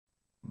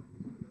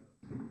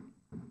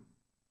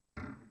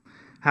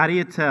How do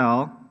you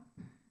tell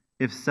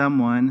if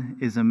someone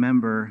is a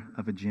member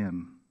of a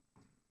gym?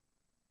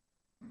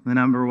 The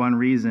number one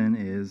reason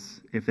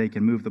is if they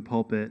can move the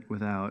pulpit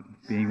without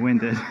being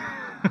winded.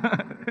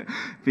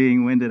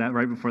 Being winded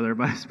right before they're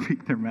about to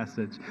speak their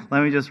message.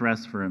 Let me just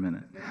rest for a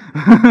minute.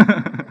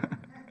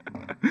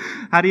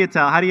 How do you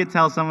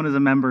tell someone is a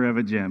member of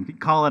a gym?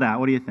 Call it out.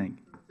 What do you think?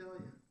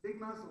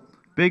 Big muscles.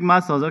 Big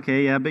muscles.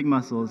 Okay, yeah, big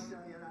muscles.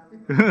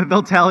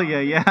 They'll tell you,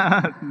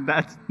 yeah.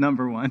 That's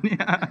number one.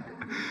 Yeah.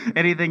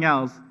 Anything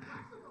else?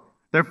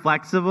 They're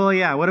flexible,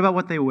 yeah. What about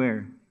what they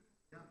wear?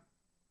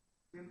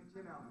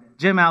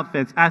 Gym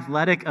outfits,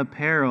 athletic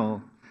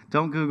apparel.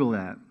 Don't Google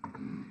that.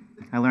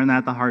 I learned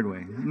that the hard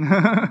way.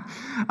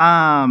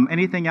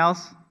 Anything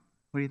else?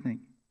 What do you think?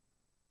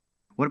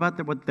 What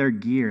about what their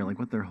gear, like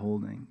what they're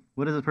holding?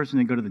 What does a person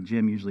who go to the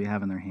gym usually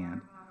have in their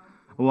hand?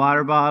 A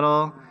water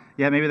bottle.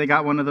 Yeah, maybe they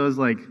got one of those,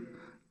 like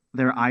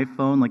their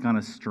iPhone, like on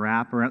a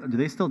strap. Around. Do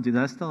they still do that?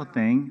 That's still a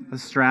thing? A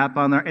strap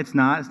on there? It's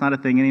not a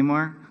thing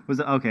anymore? Was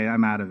it? Okay,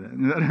 I'm out of it.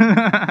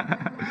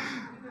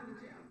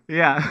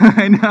 Yeah,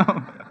 I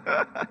know.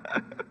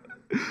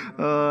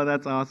 Oh,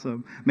 that's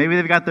awesome. Maybe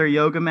they've got their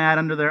yoga mat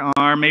under their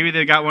arm. Maybe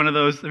they've got one of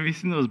those, have you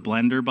seen those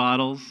blender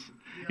bottles?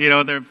 You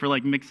know, they're for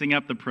like mixing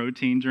up the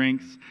protein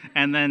drinks.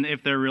 And then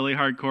if they're really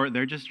hardcore,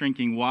 they're just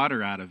drinking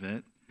water out of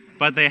it.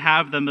 But they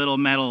have the little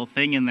metal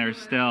thing in there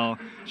still,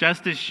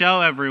 just to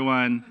show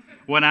everyone,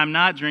 when I'm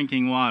not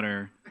drinking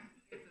water,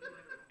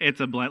 it's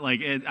a blend,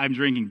 I'm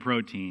drinking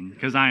protein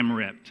because I'm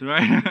ripped,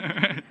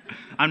 right?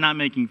 I'm not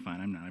making fun.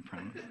 I'm not, I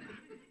promise.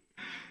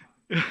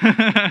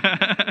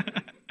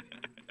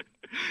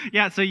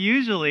 Yeah, so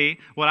usually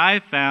what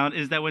I've found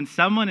is that when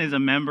someone is a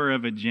member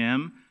of a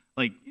gym,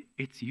 like,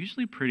 it's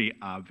usually pretty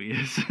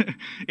obvious.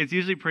 It's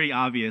usually pretty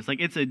obvious.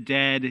 Like, it's a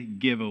dead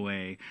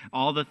giveaway.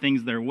 All the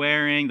things they're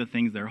wearing, the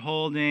things they're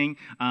holding,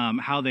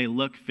 how they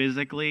look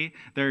physically,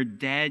 they're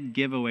dead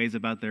giveaways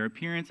about their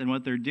appearance and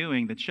what they're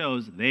doing that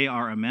shows they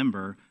are a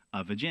member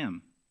of a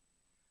gym.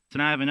 So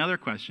now I have another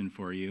question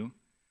for you.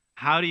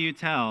 How do you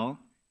tell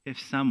if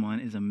someone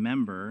is a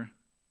member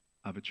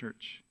of a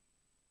church?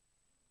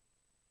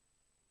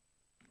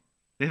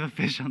 They have a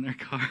fish on their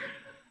car.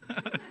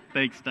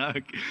 Thanks,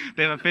 Doug.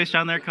 They have a fish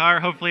on their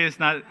car. Hopefully it's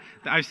not,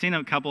 I've seen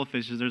a couple of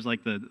fishes. There's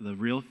like the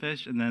real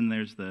fish, and then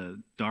there's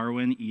the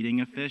Darwin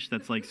eating a fish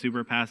that's like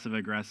super passive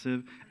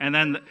aggressive. And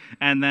then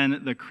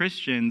the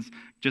Christians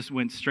just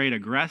went straight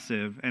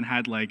aggressive and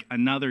had like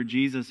another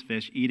Jesus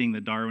fish eating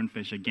the Darwin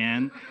fish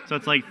again. So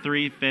it's like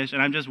 3 fish,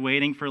 and I'm just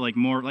waiting for like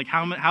more, like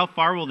how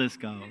far will this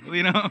go?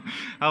 You know,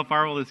 how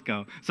far will this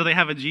go? So they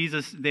have a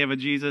Jesus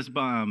fish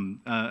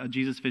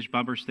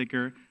bumper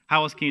sticker.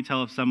 How else can you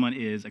tell if someone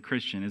is a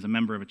Christian, is a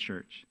member of a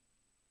church?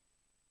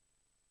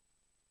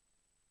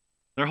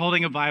 They're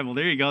holding a Bible.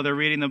 There you go. They're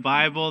reading the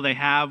Bible. They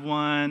have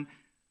one.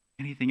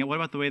 Anything? What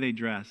about the way they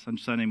dress on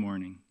Sunday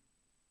morning?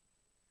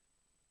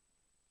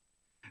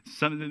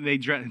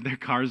 Their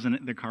car isn't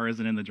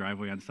in the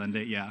driveway on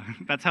Sunday. Yeah,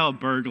 that's how a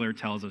burglar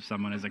tells if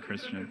someone is a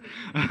Christian.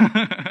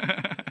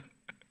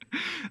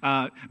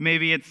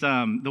 Maybe it's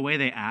the way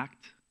they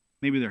act.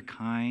 Maybe they're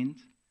kind.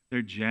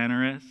 They're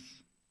generous.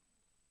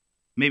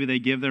 Maybe they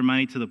give their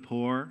money to the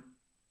poor,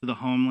 to the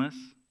homeless.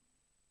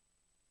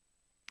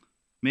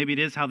 Maybe it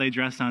is how they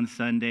dress on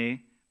Sunday.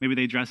 Maybe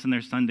they dress in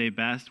their Sunday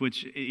best,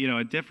 which, you know,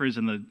 it differs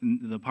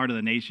in the part of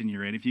the nation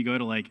you're in. If you go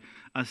to like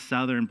a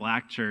southern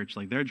black church,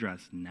 like they're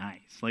dressed nice.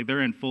 Like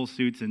they're in full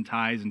suits and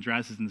ties and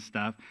dresses and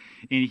stuff.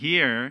 And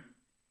here,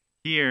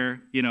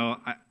 you know,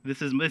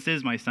 this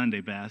is my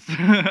Sunday best.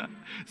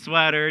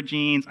 Sweater,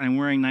 jeans, I'm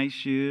wearing nice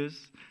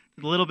shoes.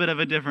 A little bit of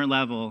a different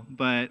level,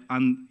 but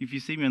if you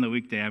see me on the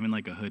weekday, I'm in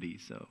like a hoodie.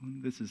 So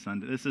this is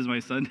Sunday. This is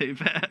my Sunday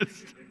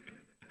best.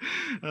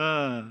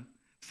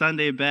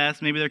 Sunday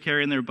best. Maybe they're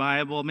carrying their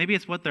Bible. Maybe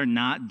it's what they're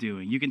not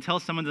doing. You can tell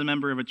someone's a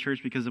member of a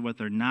church because of what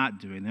they're not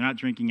doing. They're not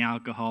drinking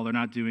alcohol. They're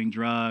not doing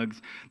drugs.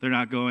 They're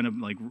not going to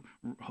like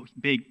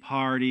big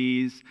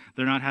parties.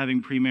 They're not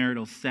having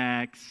premarital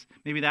sex.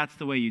 Maybe that's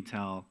the way you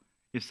tell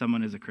if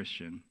someone is a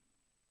Christian.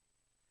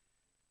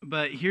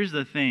 But here's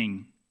the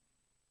thing.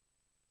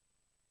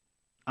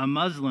 A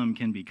Muslim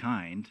can be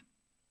kind.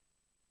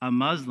 A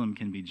Muslim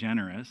can be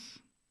generous.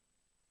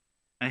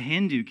 A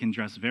Hindu can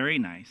dress very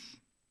nice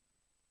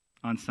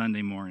on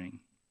Sunday morning.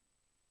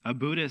 A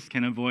Buddhist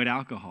can avoid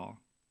alcohol.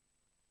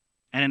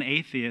 And an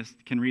atheist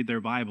can read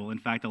their Bible. In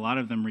fact, a lot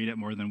of them read it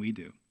more than we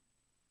do.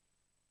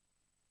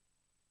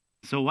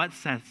 So what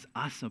sets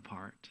us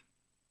apart?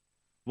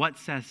 What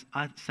sets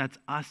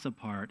us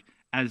apart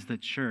as the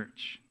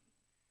church?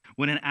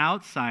 When an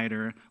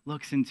outsider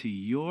looks into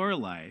your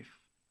life,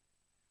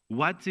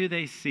 what do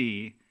they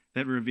see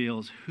that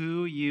reveals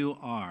who you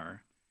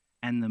are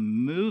and the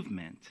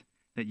movement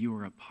that you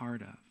are a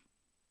part of?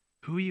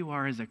 Who you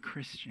are as a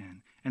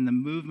Christian and the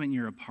movement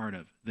you're a part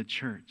of, the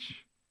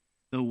church,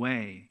 the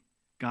way,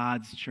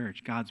 God's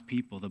church, God's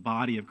people, the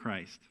body of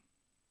Christ.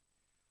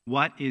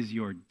 What is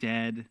your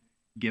dead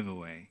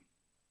giveaway?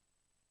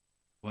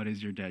 What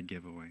is your dead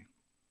giveaway?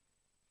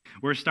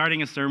 We're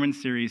starting a sermon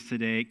series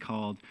today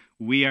called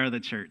We Are the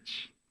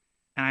Church.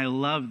 And I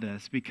love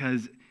this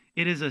because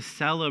it is a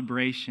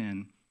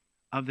celebration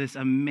of this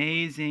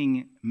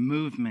amazing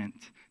movement,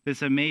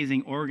 this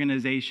amazing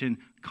organization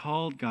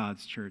called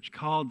God's church,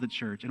 called the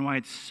church, and why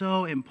it's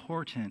so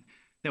important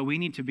that we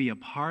need to be a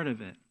part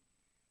of it.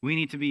 We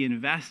need to be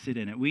invested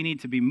in it. We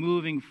need to be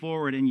moving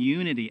forward in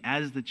unity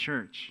as the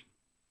church.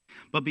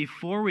 But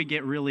before we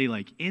get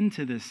really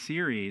into this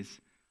series,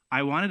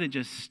 I wanted to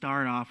just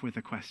start off with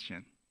a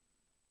question.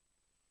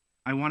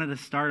 I wanted to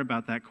start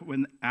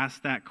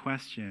ask that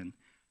question.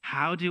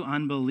 How do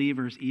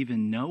unbelievers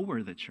even know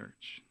we're the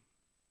church?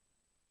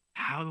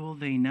 How will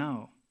they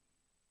know?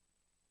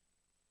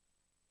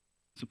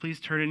 So please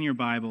turn in your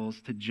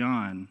Bibles to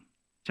John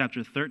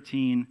chapter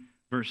 13,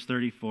 verse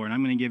 34, and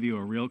I'm going to give you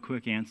a real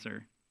quick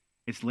answer.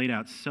 It's laid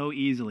out so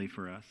easily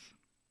for us.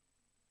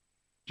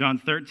 John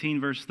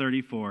 13, verse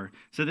 34.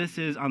 So this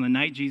is on the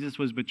night Jesus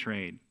was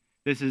betrayed.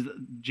 This is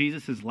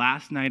Jesus'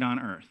 last night on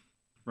earth,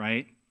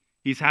 right?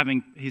 He's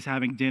having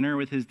dinner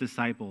with his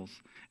disciples.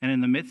 And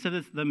in the midst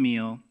of the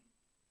meal,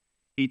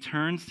 he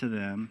turns to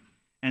them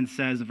and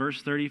says,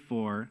 verse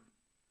 34,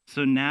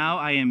 so now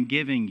I am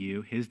giving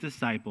you, his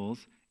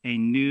disciples, a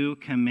new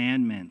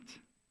commandment.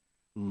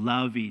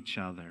 Love each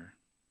other.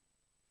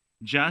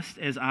 Just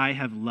as I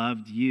have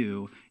loved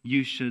you,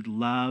 you should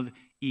love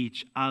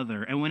each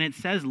other. And when it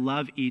says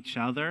love each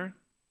other,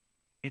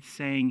 it's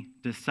saying,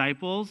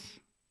 disciples,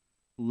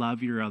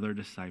 love your other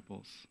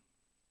disciples.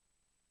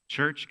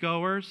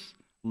 Churchgoers,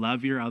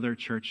 love your other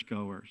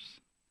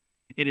churchgoers.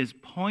 It is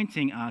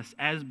pointing us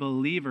as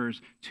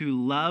believers to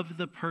love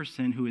the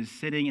person who is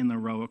sitting in the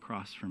row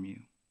across from you,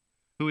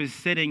 who is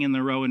sitting in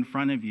the row in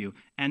front of you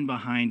and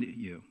behind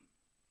you.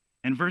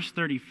 And verse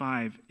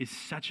 35 is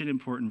such an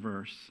important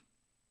verse.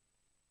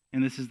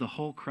 And this is the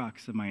whole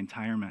crux of my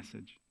entire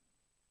message.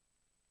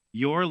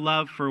 Your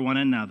love for one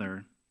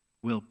another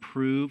will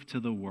prove to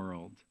the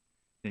world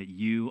that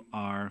you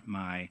are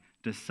my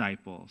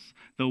disciples.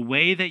 The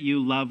way that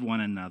you love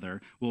one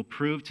another will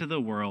prove to the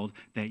world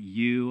that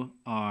you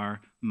are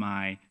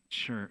my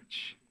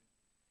church.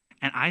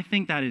 And I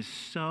think that is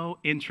so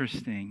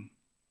interesting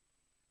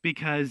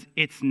because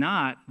it's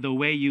not the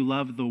way you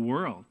love the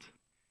world.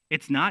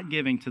 It's not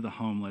giving to the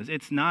homeless.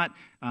 It's not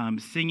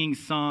singing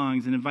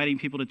songs and inviting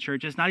people to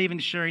church. It's not even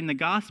sharing the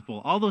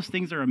gospel. All those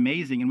things are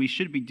amazing, and we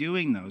should be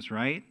doing those,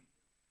 right?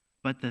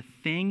 But the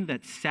thing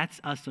that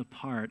sets us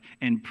apart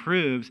and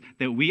proves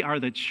that we are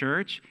the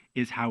church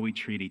is how we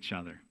treat each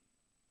other.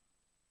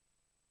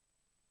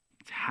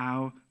 It's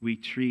how we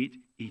treat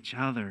each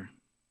other.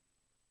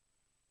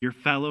 Your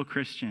fellow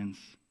Christians,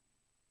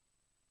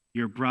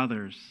 your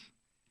brothers,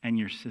 and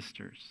your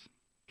sisters,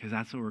 because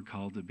that's what we're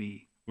called to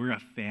be. We're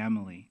a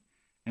family,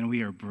 and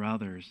we are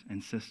brothers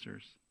and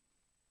sisters.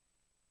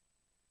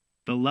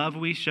 The love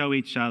we show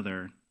each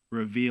other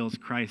reveals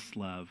Christ's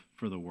love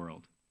for the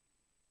world.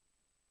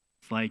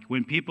 It's like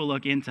when people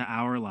look into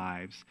our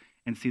lives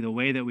and see the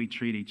way that we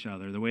treat each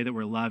other, the way that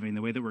we're loving,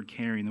 the way that we're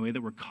caring, the way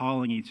that we're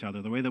calling each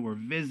other, the way that we're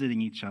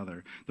visiting each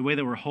other, the way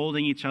that we're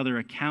holding each other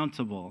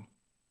accountable.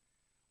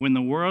 When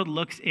the world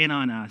looks in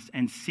on us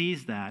and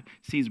sees that,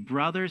 sees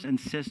brothers and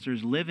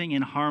sisters living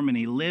in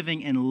harmony,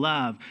 living in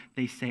love,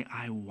 they say,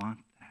 I want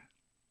that.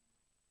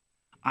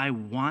 I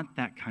want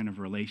that kind of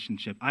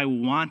relationship. I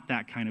want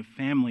that kind of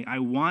family. I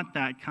want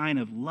that kind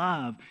of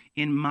love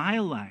in my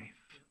life.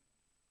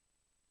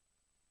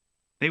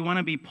 They want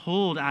to be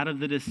pulled out of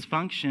the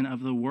dysfunction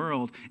of the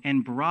world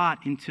and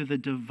brought into the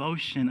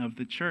devotion of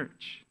the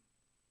church.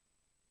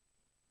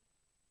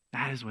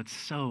 That is what's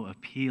so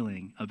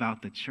appealing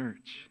about the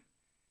church.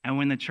 And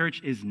when the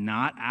church is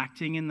not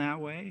acting in that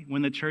way,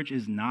 when the church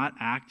is not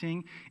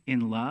acting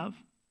in love,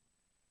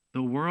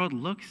 the world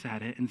looks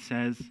at it and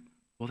says,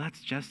 well,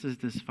 that's just as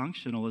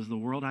dysfunctional as the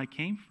world I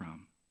came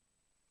from.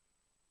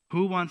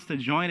 Who wants to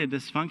join a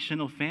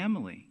dysfunctional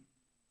family?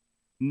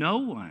 No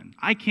one.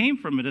 I came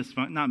from a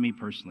dysfunctional, not me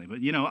personally, but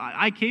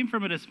I came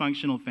from a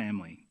dysfunctional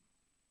family.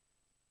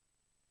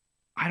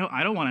 I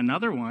don't want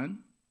another one.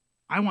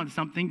 I want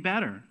something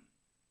better.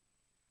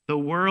 The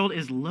world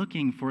is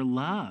looking for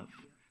love.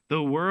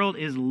 The world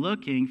is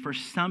looking for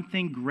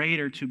something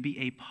greater to be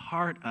a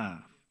part of.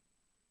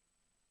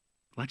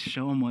 Let's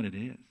show them what it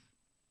is.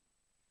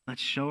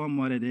 Let's show them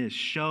what it is.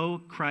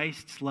 Show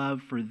Christ's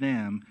love for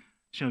them.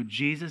 Show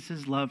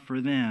Jesus' love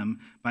for them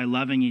by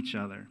loving each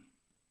other.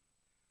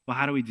 Well,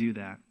 how do we do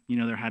that?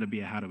 There had to be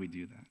a how do we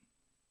do that?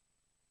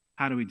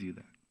 How do we do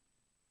that?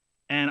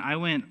 And I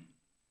went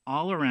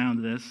all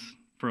around this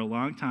for a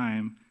long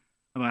time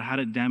about how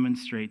to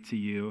demonstrate to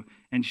you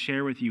and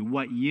share with you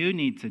what you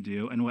need to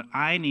do and what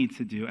I need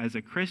to do as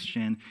a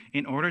Christian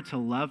in order to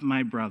love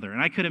my brother.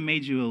 And I could have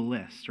made you a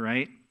list,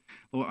 right?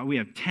 Well, we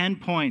have 10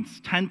 points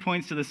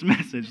to this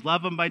message.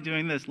 Love them by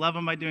doing this, love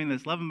them by doing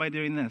this, love them by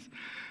doing this.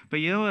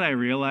 But you know what I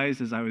realized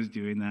as I was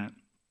doing that?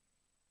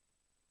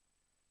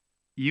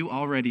 You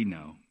already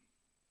know.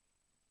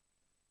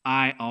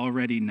 I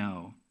already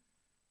know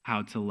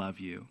how to love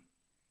you.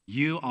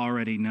 You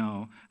already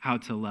know how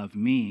to love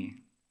me.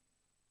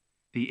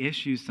 The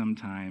issue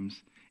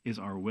sometimes is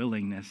our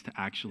willingness to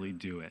actually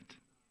do it.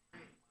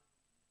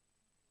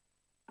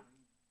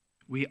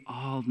 We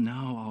all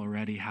know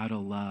already how to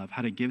love,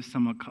 how to give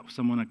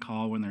someone a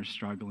call when they're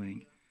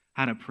struggling,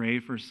 how to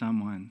pray for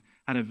someone,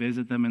 how to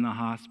visit them in the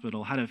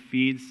hospital, how to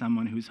feed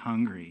someone who's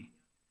hungry.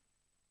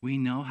 We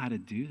know how to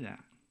do that.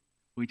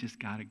 We just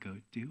got to go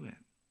do it.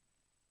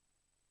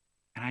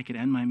 And I could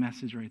end my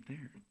message right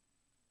there.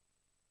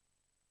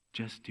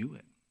 Just do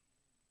it.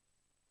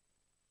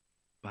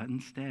 But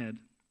instead,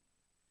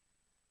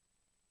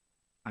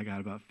 I got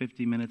about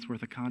 50 minutes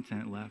worth of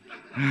content left.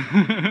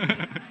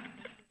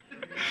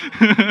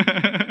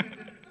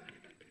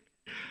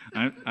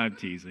 I'm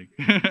teasing.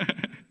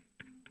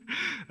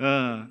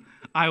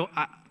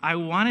 I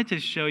wanted to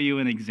show you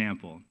an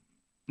example.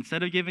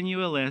 Instead of giving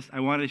you a list, I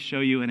want to show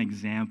you an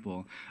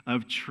example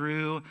of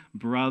true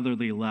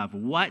brotherly love.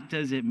 What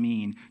does it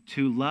mean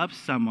to love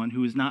someone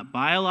who is not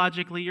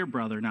biologically your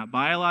brother, not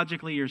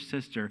biologically your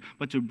sister,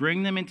 but to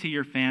bring them into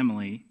your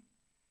family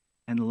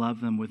and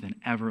love them with an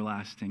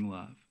everlasting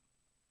love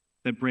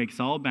that breaks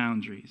all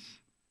boundaries,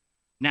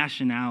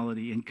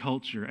 nationality and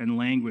culture and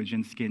language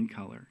and skin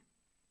color?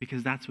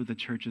 Because that's what the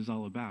church is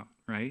all about,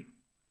 right?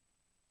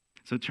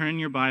 So turn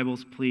your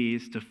Bibles,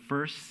 please, to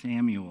 1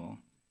 Samuel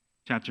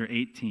chapter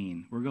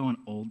 18. We're going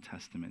Old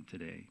Testament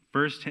today.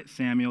 1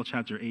 Samuel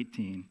chapter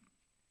 18,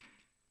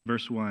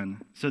 verse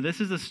 1. So this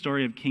is the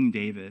story of King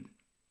David,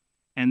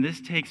 and this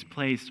takes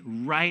place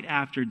right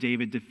after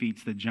David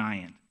defeats the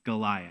giant,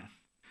 Goliath.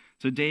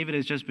 So David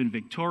has just been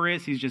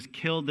victorious. He's just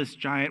killed this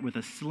giant with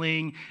a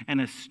sling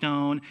and a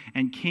stone.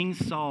 And King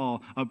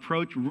Saul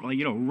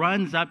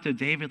runs up to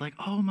David like,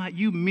 "Oh my,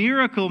 you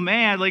miracle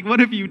man! Like, what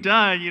have you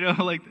done?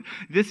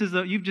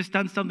 You've just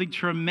done something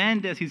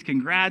tremendous." He's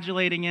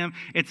congratulating him.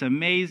 It's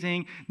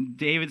amazing.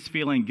 David's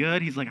feeling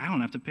good. He's like, "I don't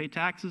have to pay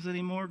taxes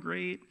anymore.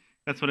 Great."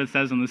 That's what it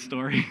says in the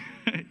story.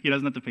 He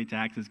doesn't have to pay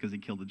taxes because he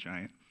killed the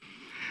giant.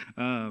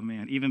 Oh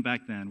man, even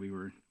back then we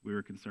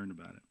were concerned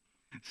about it.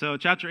 So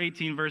chapter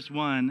 18, verse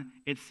 1,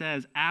 it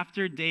says,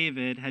 after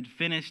David had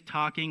finished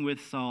talking with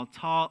Saul,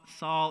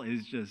 Saul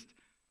is just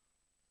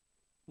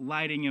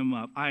lighting him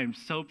up. "I am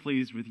so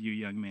pleased with you,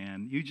 young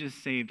man. You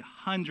just saved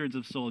hundreds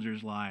of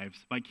soldiers'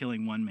 lives by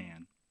killing one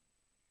man."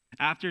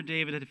 After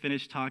David had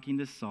finished talking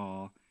to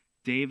Saul,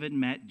 David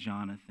met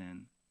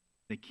Jonathan,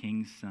 the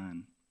king's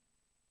son.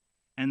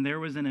 And there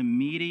was an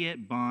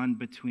immediate bond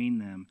between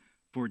them,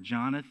 for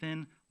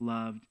Jonathan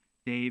loved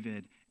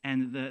David.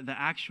 And the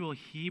actual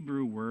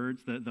Hebrew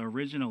words, the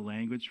original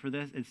language for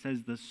this, it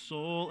says the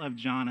soul of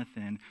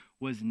Jonathan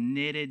was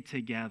knitted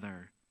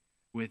together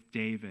with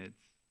David's.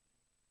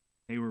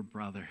 They were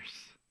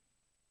brothers.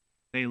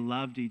 They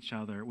loved each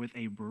other with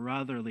a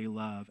brotherly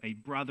love, a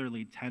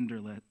brotherly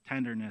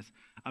tenderness,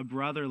 a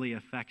brotherly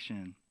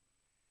affection.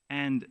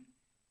 And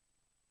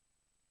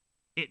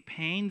it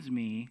pains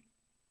me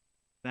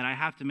that I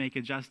have to make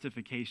a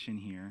justification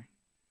here,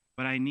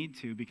 but I need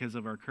to because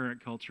of our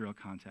current cultural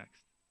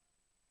context.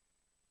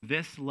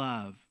 This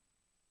love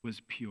was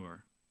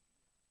pure.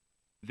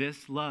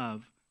 This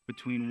love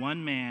between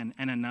one man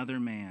and another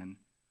man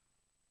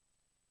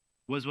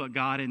was what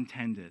God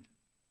intended.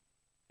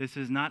 This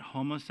is not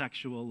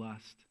homosexual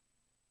lust,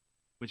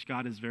 which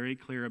God is very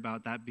clear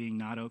about that being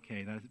not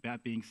okay,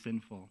 that being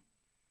sinful.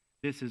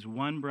 This is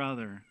one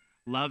brother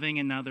loving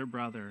another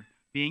brother,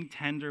 being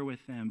tender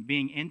with him,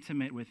 being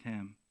intimate with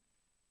him,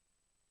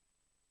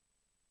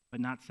 but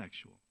not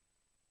sexual.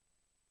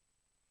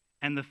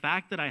 And the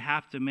fact that I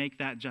have to make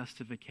that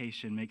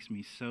justification makes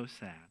me so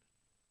sad.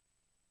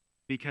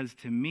 Because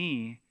to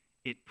me,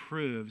 it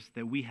proves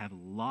that we have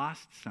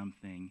lost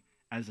something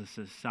as a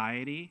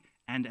society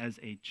and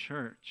as a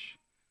church.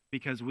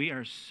 Because we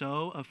are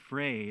so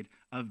afraid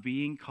of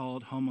being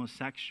called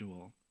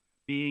homosexual,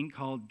 being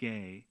called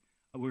gay.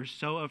 We're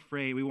so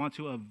afraid, we want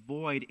to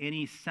avoid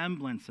any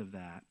semblance of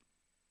that,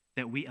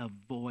 that we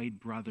avoid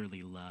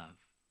brotherly love.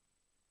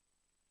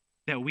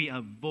 That we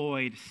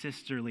avoid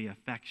sisterly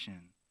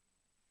affection.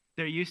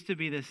 There used to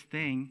be this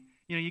thing,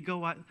 you go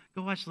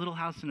watch Little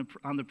House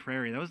on the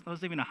Prairie. That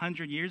was even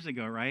 100 years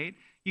ago, right?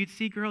 You'd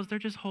see girls, they're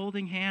just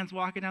holding hands,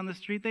 walking down the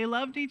street. They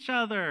loved each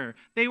other.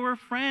 They were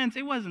friends.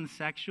 It wasn't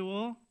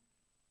sexual.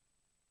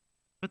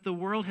 But the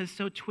world has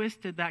so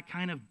twisted that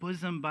kind of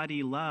bosom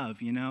buddy love,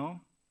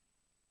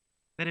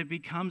 that it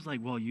becomes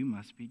like, well, you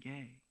must be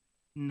gay.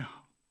 No.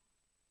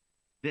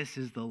 This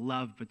is the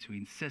love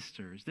between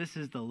sisters. This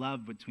is the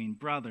love between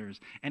brothers.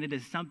 And it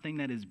is something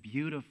that is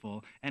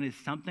beautiful and is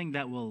something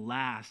that will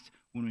last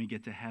when we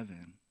get to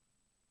heaven.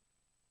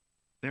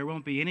 There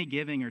won't be any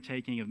giving or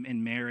taking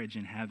in marriage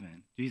in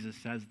heaven. Jesus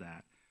says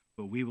that.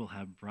 But we will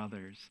have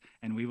brothers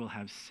and we will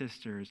have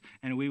sisters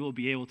and we will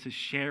be able to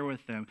share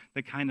with them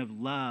the kind of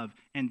love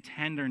and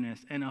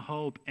tenderness and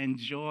hope and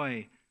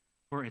joy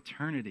for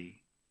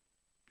eternity.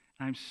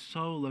 And I'm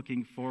so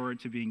looking forward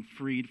to being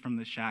freed from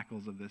the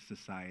shackles of this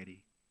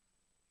society.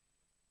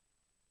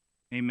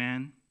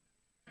 Amen?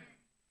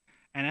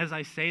 And as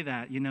I say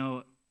that,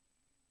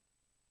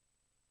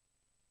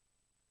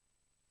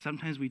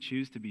 sometimes we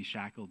choose to be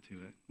shackled to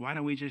it. Why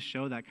don't we just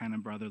show that kind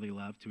of brotherly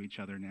love to each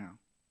other now?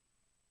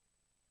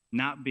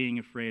 Not being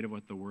afraid of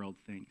what the world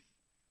thinks.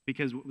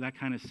 Because that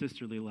kind of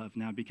sisterly love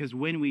now, because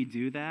when we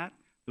do that,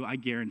 I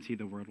guarantee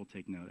the world will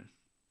take notice.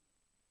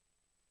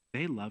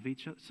 They love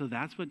each other. So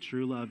that's what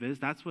true love is.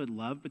 That's what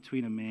love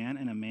between a man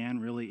and a man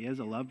really is.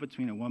 A love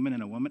between a woman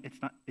and a woman.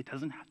 It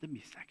doesn't have to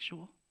be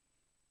sexual.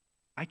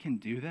 I can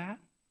do that.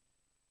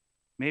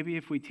 Maybe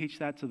if we teach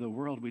that to the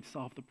world, we'd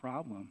solve the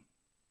problem.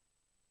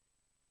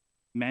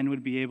 Men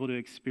would be able to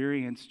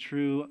experience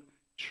true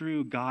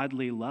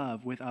godly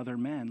love with other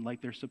men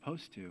like they're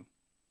supposed to,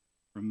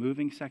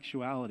 removing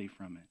sexuality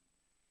from it.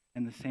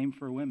 And the same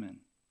for women.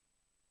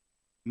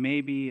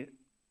 Maybe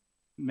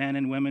men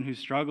and women who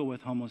struggle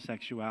with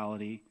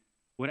homosexuality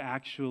would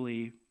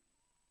actually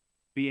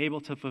be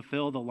able to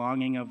fulfill the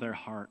longing of their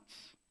hearts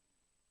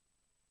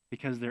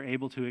because they're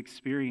able to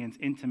experience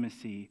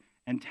intimacy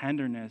and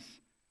tenderness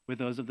with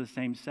those of the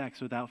same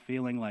sex without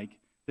feeling like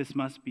this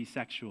must be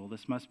sexual,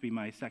 this must be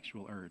my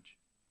sexual urge.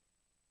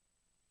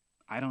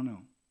 I don't know.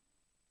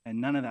 And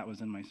none of that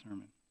was in my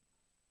sermon.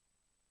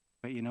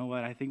 But you know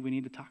what? I think we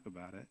need to talk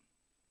about it.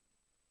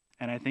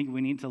 And I think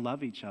we need to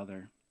love each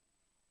other.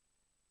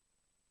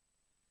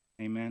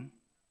 Amen?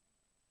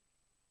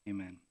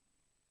 Amen.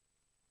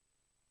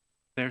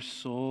 Their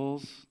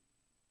souls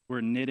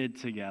were knitted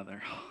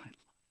together.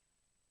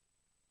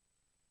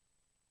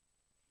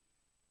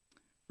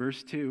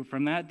 Verse 2,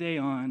 from that day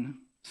on,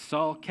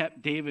 Saul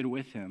kept David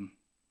with him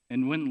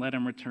and wouldn't let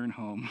him return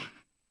home.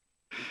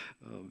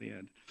 Oh,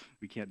 man,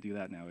 we can't do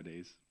that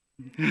nowadays.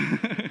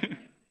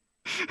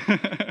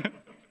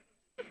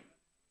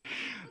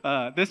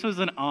 This was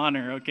an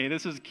honor, okay?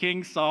 This was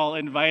King Saul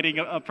inviting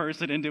a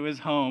person into his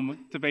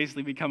home to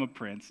basically become a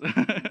prince.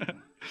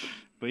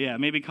 But yeah,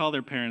 maybe call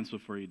their parents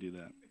before you do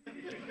that.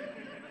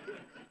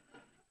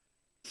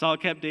 Saul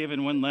kept David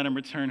and wouldn't let him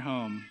return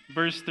home.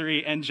 Verse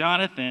 3, and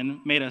Jonathan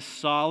made a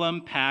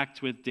solemn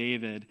pact with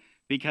David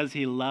because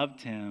he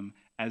loved him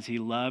as he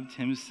loved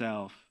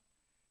himself.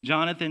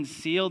 Jonathan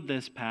sealed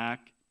this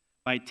pact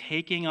by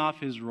taking off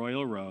his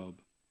royal robe,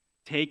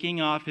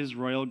 taking off his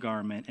royal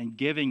garment, and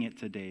giving it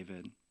to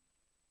David,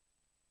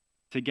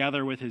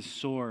 together with his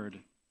sword,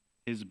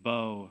 his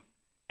bow,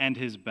 and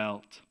his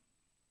belt.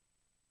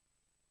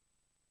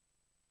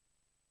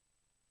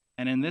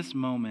 And in this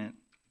moment,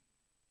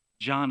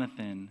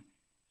 Jonathan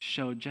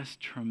showed just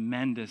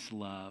tremendous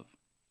love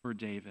for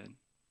David.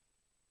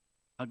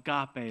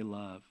 Agape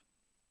love,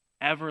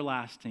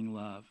 everlasting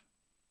love.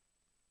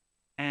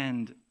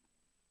 And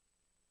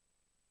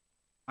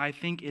I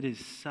think it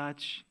is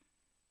such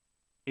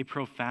a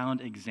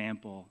profound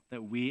example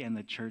that we and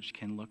the church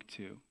can look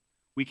to.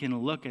 We can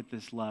look at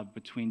this love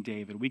between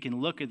David. We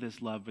can look at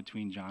this love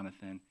between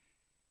Jonathan,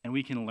 and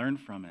we can learn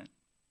from it.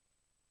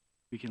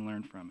 We can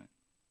learn from it.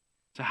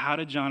 So how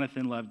did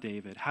Jonathan love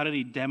David? How did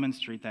he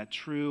demonstrate that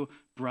true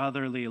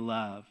brotherly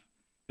love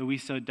that we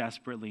so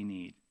desperately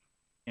need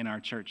in our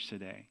church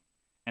today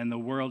and the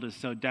world is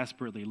so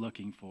desperately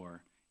looking for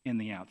in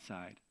the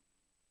outside?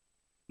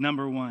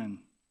 Number one,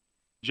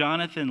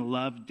 Jonathan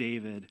loved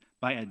David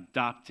by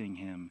adopting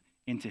him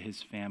into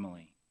his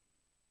family.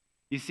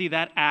 You see,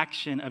 that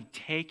action of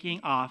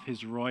taking off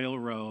his royal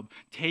robe,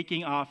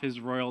 taking off his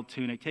royal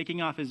tunic,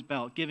 taking off his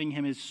belt, giving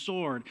him his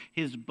sword,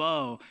 his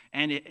bow,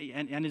 and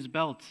his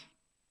belt,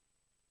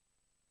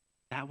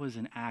 that was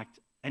an act,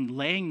 and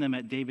laying them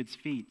at David's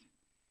feet,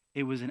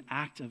 it was an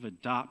act of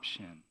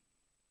adoption.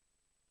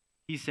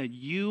 He said,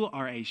 you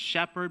are a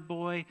shepherd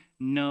boy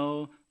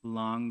no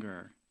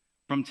longer.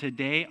 From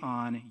today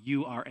on,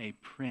 you are a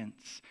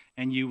prince,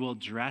 and you will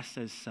dress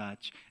as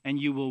such, and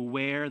you will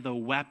wear the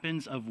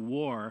weapons of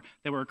war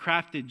that were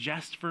crafted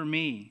just for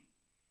me.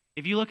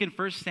 If you look in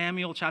 1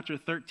 Samuel chapter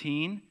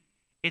 13,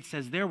 it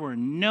says there were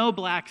no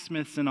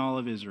blacksmiths in all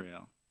of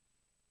Israel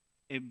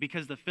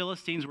because the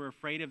Philistines were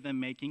afraid of them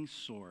making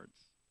swords.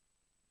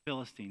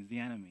 Philistines, the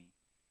enemy.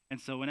 And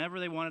so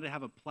whenever they wanted to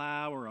have a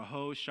plow or a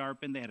hoe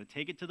sharpened, they had to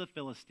take it to the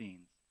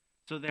Philistines.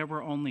 So there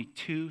were only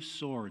 2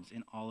 swords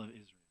in all of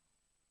Israel.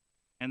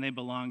 And they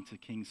belonged to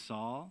King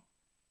Saul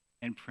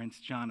and Prince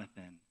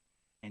Jonathan.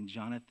 And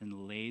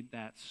Jonathan laid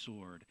that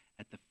sword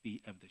at the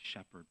feet of the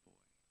shepherd boy.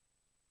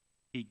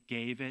 He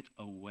gave it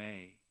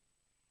away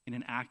in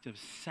an act of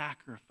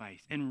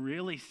sacrifice and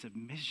really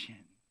submission.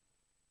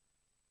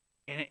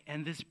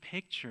 And this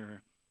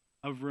picture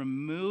of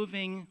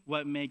removing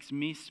what makes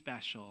me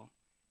special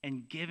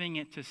and giving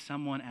it to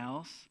someone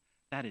else,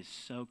 that is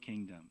so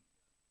kingdom.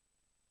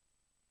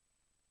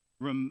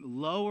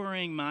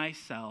 Lowering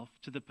myself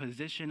to the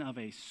position of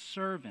a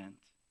servant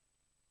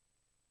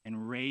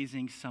and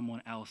raising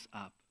someone else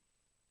up,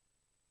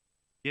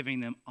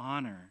 giving them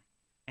honor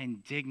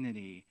and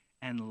dignity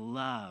and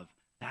love.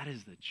 That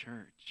is the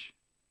church.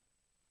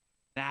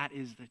 That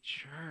is the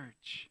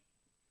church.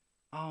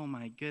 Oh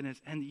my goodness.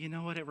 And you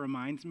know what it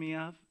reminds me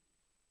of?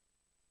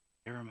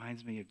 It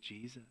reminds me of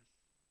Jesus.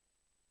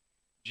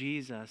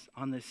 Jesus,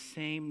 on the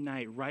same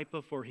night, right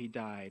before he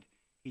died,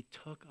 he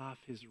took off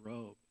his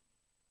robe.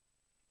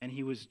 And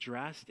he was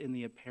dressed in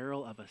the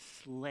apparel of a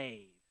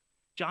slave.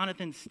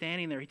 Jonathan's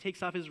standing there. He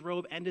takes off his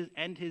robe and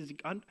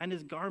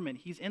his garment.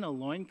 He's in a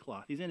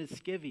loincloth. He's in his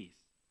skivvies,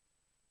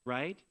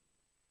 right?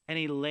 and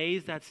he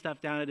lays that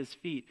stuff down at his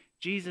feet.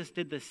 Jesus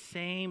did the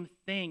same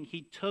thing.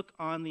 He took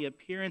on the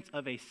appearance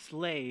of a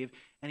slave,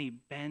 and he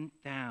bent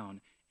down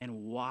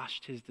and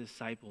washed his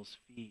disciples'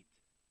 feet,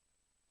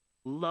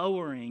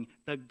 lowering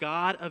the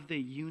God of the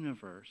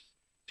universe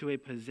to a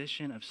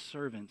position of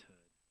servanthood.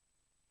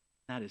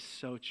 That is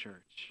so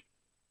church.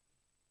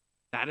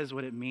 That is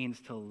what it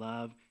means to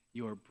love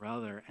your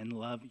brother and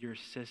love your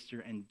sister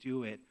and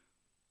do it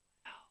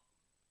well.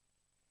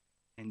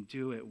 And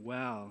do it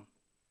well.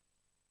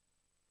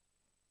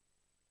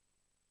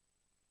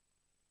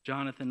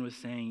 Jonathan was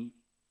saying,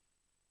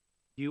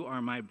 you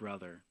are my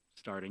brother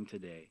starting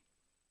today.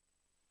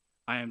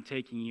 I am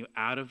taking you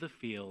out of the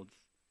fields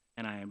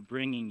and I am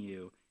bringing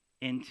you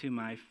into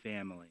my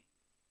family.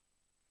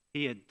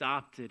 He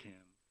adopted him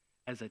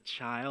as a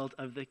child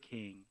of the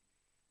king,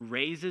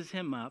 raises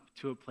him up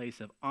to a place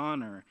of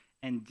honor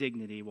and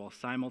dignity while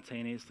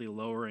simultaneously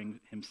lowering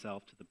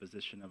himself to the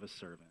position of a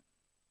servant.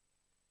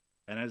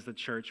 And as the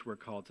church, we're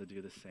called to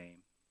do the same.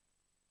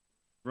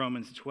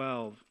 Romans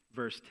 12,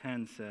 verse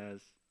 10 says,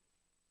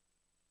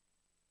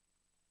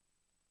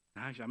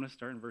 actually, I'm going to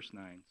start in verse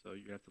 9, so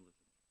you have to listen.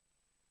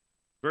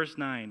 Verse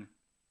 9,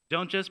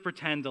 don't just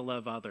pretend to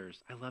love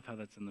others. I love how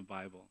that's in the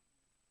Bible.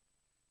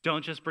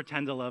 Don't just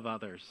pretend to love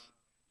others.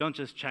 Don't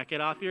just check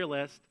it off your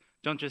list.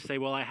 Don't just say,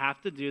 well, I have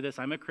to do this.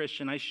 I'm a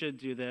Christian. I should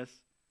do this.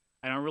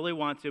 I don't really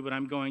want to, but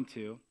I'm going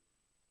to.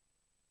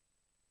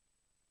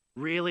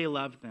 Really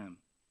love them.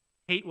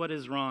 Hate what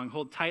is wrong.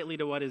 Hold tightly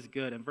to what is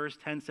good. And verse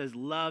 10 says,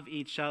 love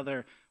each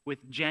other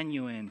with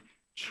genuine,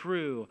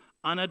 true,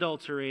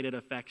 unadulterated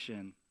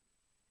affection,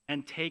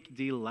 and take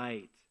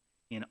delight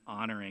in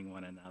honoring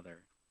one another.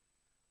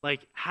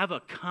 Like, have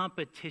a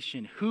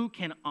competition. Who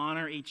can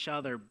honor each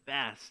other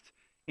best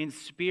in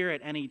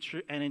spirit and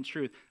in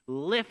truth?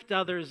 Lift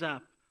others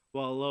up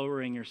while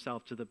lowering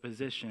yourself to the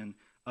position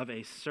of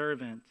a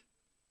servant.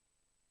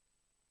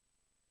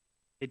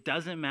 It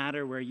doesn't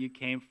matter where you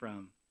came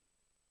from,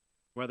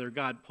 whether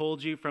God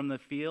pulled you from the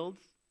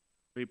fields,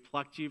 or he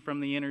plucked you from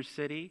the inner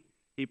city,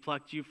 he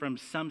plucked you from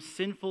some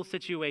sinful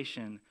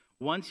situation.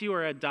 Once you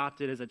are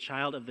adopted as a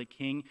child of the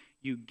King,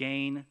 you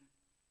gain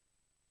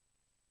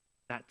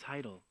that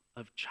title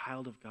of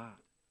child of God,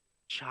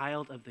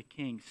 child of the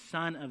King,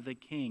 son of the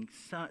King,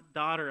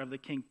 daughter of the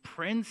King,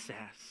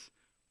 princess,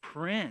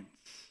 prince.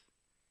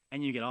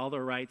 And you get all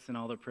the rights and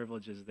all the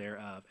privileges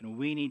thereof. And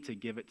we need to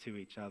give it to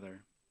each other.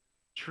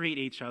 Treat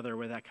each other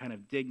with that kind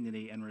of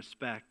dignity and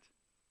respect.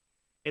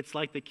 It's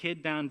like the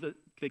kid down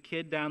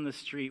the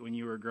street when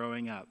you were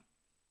growing up.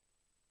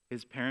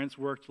 His parents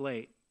worked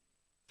late.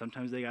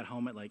 Sometimes they got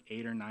home at like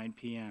 8 or 9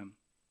 p.m.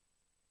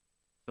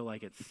 So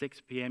like at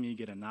 6 p.m. you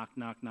get a knock,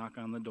 knock, knock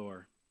on the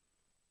door.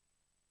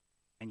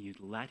 And you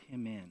let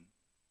him in.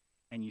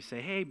 And you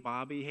say, hey,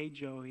 Bobby, hey,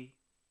 Joey,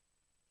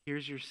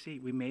 here's your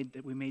seat. We made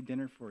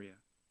dinner for you.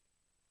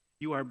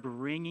 You are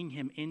bringing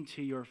him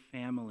into your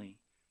family.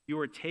 You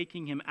are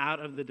taking him out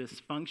of the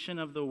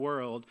dysfunction of the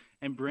world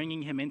and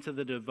bringing him into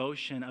the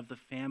devotion of the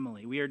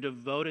family. We are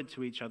devoted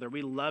to each other.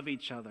 We love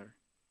each other.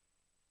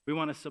 We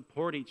want to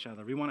support each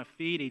other. We want to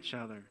feed each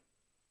other.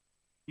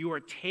 You are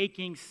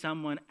taking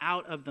someone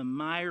out of the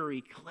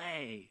miry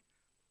clay,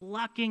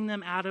 plucking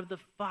them out of the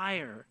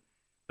fire,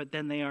 but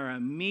then they are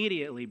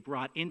immediately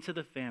brought into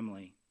the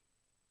family.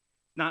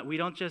 We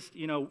don't just,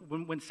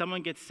 when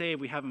someone gets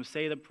saved, we have them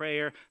say the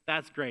prayer.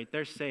 That's great.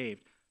 They're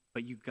saved.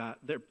 But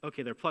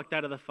they're plucked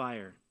out of the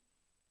fire.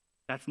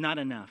 That's not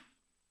enough.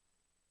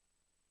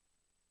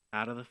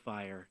 Out of the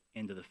fire,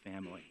 into the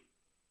family.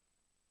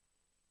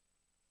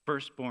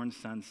 Firstborn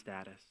son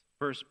status.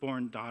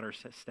 Firstborn daughter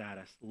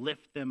status.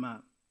 Lift them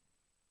up.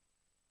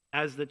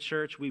 As the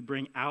church, we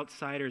bring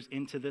outsiders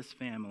into this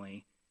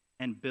family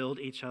and build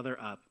each other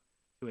up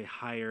to a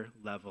higher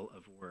level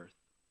of worth.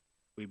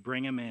 We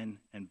bring them in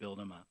and build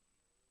them up.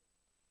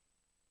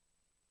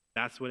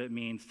 That's what it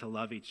means to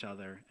love each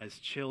other as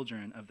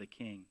children of the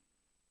King.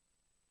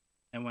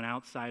 And when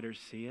outsiders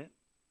see it,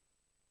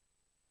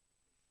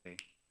 say,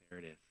 there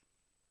it is.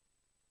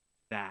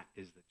 That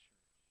is the church.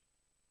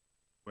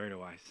 Where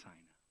do I sign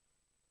up?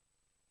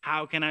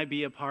 How can I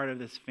be a part of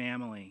this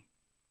family?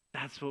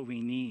 That's what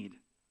we need.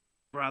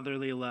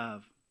 Brotherly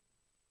love.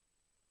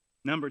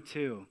 Number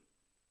 2,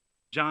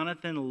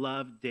 Jonathan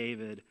loved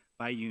David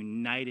by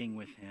uniting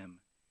with him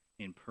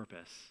in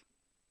purpose.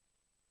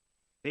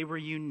 They were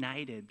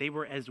united. They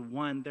were as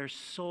one. Their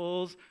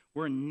souls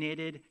were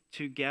knitted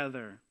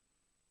together.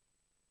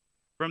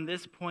 From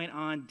this point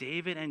on,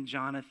 David and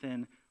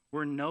Jonathan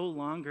were no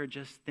longer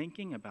just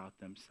thinking about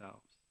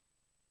themselves,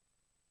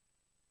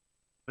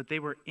 but they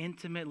were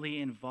intimately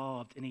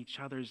involved in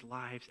each other's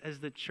lives. As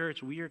the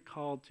church, we are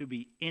called to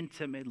be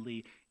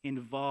intimately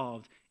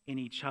involved in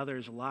each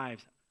other's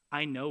lives.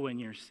 I know when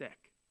you're sick.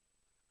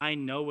 I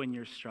know when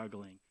you're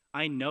struggling.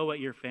 I know what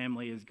your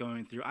family is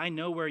going through. I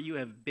know where you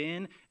have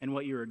been and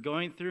what you are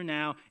going through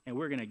now, and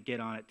we're going to get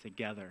on it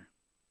together.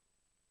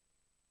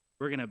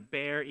 We're going to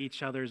bear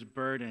each other's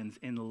burdens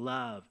in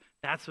love.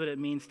 That's what it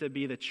means to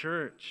be the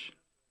church.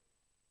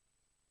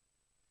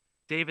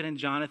 David and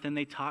Jonathan,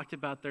 they talked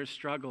about their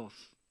struggles.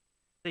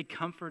 They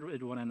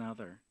comforted one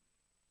another.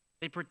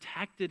 They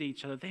protected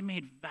each other. They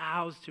made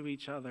vows to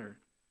each other.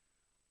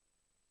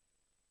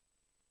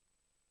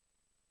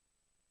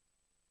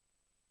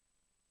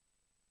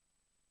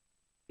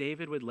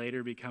 David would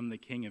later become the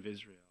king of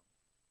Israel,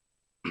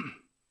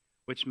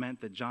 which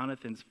meant that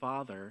Jonathan's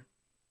father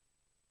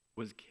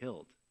was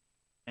killed,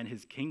 and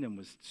his kingdom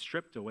was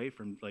stripped away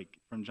from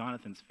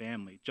Jonathan's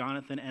family.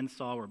 Jonathan and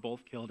Saul were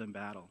both killed in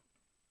battle.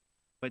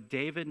 But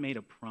David made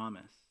a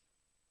promise,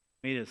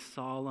 made a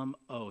solemn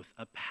oath,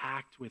 a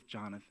pact with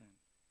Jonathan,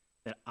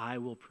 that I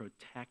will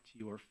protect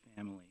your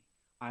family.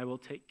 I will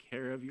take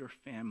care of your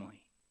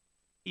family,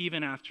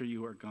 even after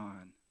you are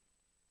gone.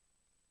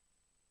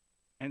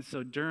 And so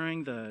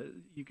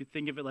you could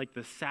think of it like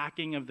the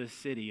sacking of the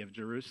city of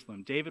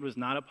Jerusalem. David was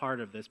not a part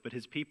of this, but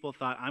his people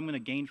thought, I'm going to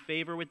gain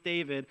favor with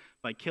David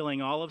by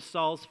killing all of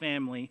Saul's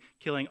family,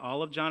 killing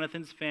all of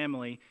Jonathan's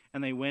family,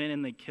 and they went in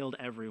and they killed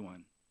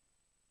everyone.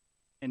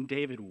 And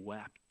David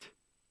wept.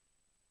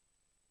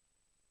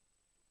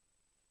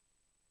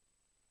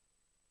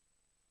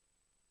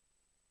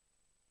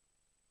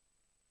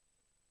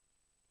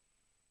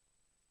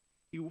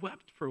 He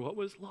wept for what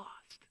was lost.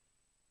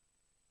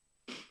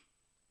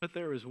 But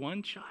there was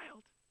one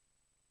child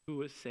who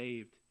was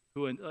saved,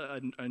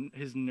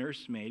 his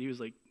nursemaid, he was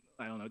like,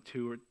 I don't know,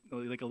 2 or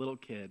like a little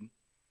kid.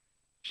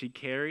 She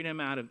carried him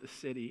out of the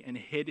city and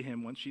hid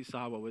him once she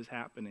saw what was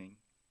happening.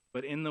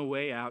 But in the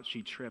way out,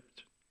 she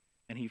tripped,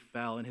 and he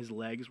fell, and his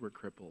legs were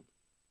crippled.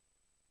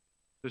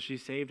 So she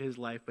saved his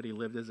life, but he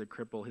lived as a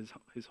cripple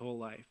his whole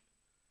life.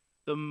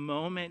 The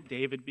moment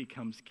David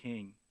becomes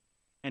king,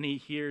 and he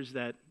hears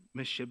that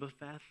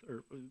Mephibosheth,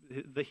 or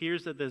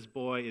hears that this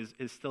boy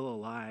is still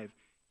alive,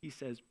 he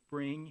says,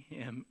 bring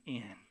him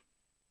in,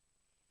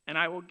 and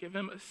I will give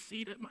him a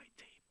seat at my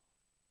table.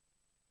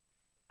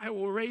 I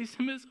will raise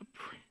him as a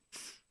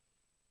prince.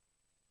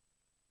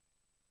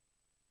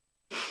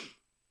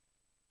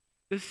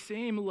 The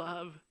same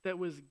love that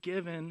was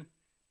given,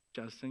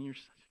 Justin, you're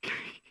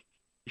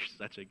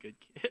such a good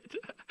kid.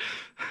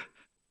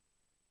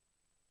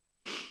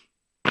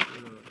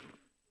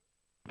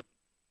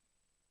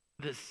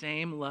 The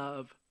same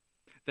love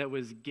that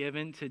was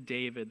given to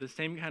David, the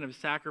same kind of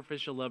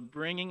sacrificial love,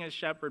 bringing a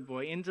shepherd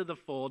boy into the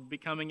fold,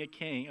 becoming a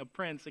king, a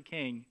prince, a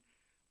king,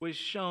 was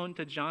shown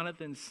to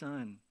Jonathan's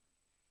son.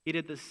 He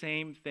did the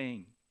same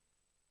thing.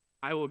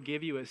 I will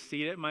give you a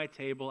seat at my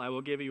table. I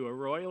will give you a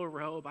royal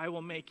robe. I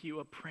will make you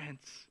a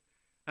prince,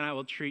 and I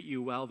will treat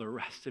you well the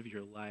rest of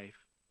your life.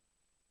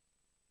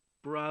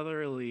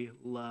 Brotherly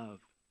love.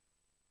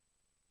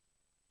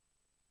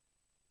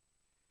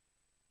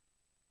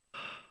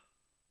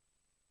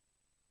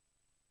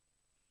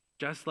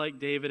 Just like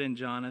David and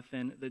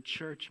Jonathan, the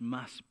church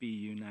must be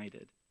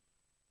united.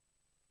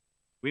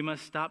 We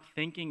must stop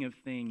thinking of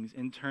things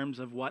in terms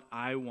of what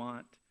I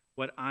want,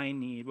 what I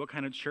need, what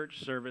kind of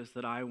church service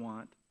that I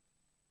want.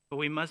 But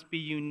we must be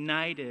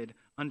united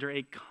under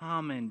a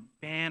common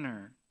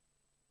banner,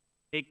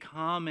 a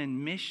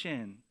common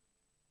mission.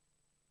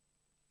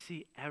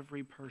 See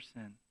every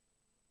person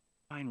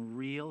find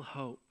real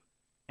hope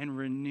and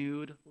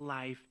renewed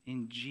life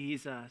in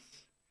Jesus.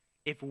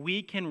 If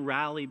we can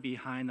rally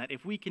behind that,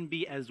 if we can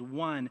be as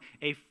one,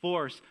 a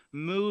force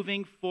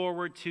moving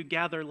forward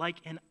together like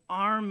an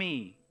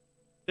army.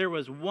 There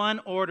was one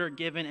order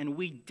given and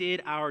we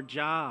did our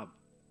job.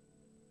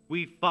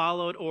 We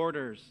followed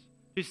orders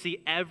to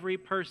see every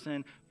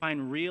person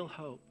find real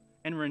hope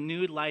and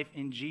renewed life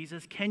in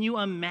Jesus. Can you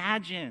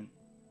imagine?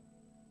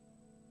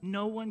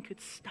 No one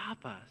could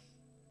stop us.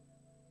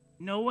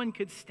 No one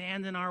could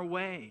stand in our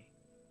way.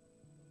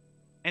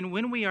 And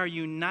when we are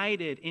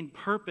united in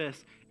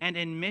purpose and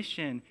in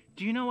mission,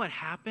 do you know what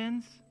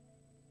happens?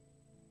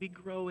 We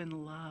grow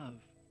in love.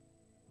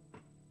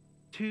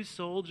 2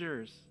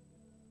 soldiers,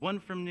 one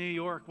from New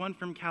York, one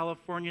from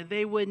California,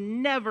 they would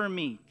never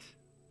meet.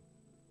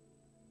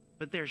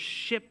 But they're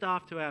shipped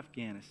off to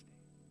Afghanistan,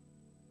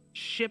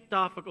 shipped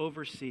off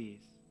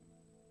overseas,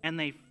 and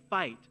they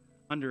fight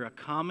under a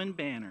common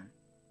banner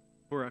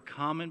for a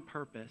common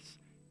purpose,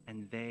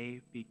 and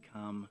they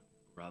become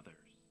brothers.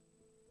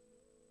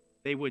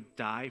 They would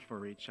die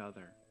for each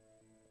other.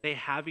 They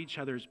have each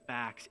other's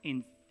backs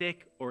in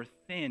thick or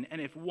thin.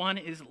 And if one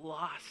is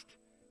lost,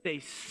 they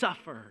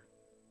suffer.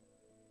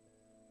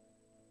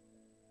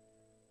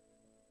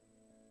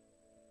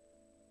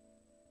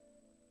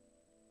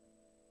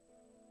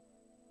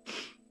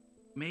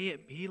 May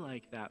it be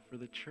like that for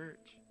the church.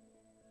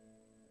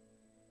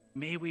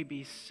 May we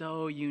be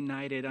so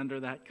united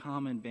under that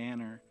common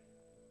banner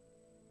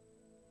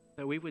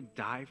that we would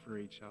die for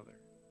each other.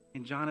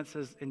 In John it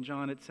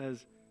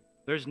says,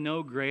 there's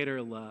no greater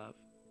love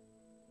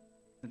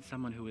than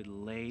someone who would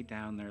lay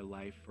down their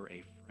life for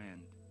a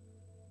friend.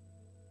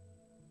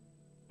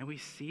 And we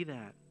see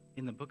that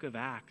in the book of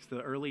Acts,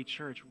 the early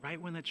church, right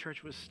when the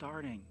church was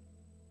starting.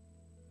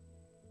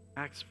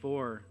 Acts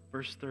 4,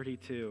 verse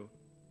 32.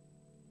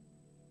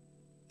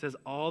 It says,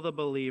 all the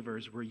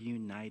believers were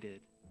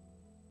united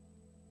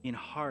in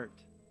heart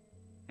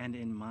and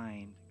in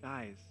mind.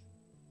 Guys,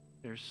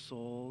 their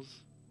souls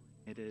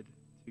knitted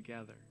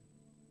together.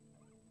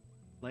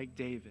 like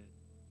David,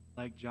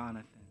 like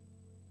Jonathan.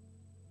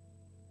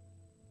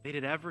 They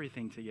did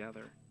everything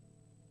together.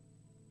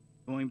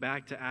 Going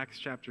back to Acts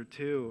chapter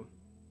 2,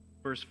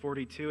 verse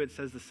 42, it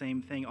says the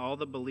same thing. All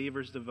the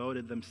believers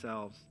devoted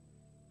themselves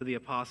to the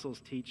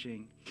apostles'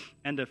 teaching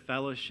and to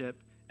fellowship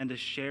and to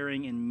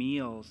sharing in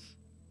meals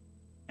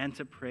and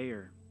to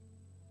prayer.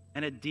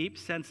 And a deep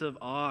sense of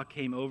awe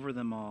came over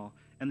them all,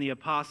 and the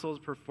apostles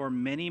performed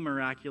many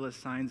miraculous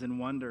signs and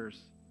wonders.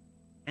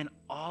 And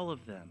all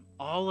of them,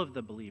 all of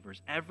the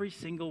believers, every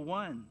single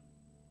one,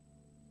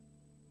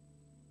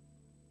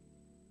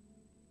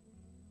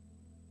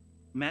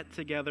 met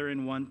together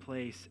in one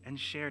place and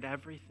shared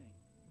everything.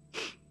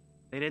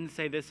 They didn't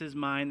say, this is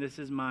mine, this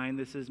is mine,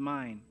 this is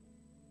mine.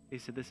 They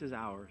said, this is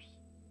ours.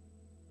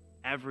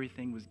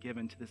 Everything was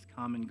given to this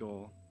common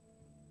goal.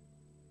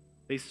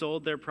 They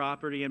sold their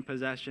property and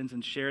possessions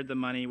and shared the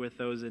money with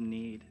those in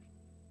need.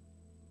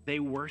 They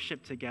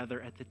worshiped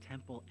together at the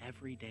temple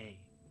every day.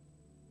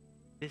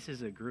 This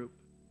is a group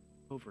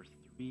of over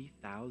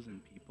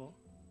 3,000 people.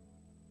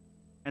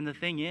 And the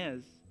thing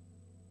is,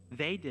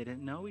 they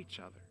didn't know each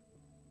other.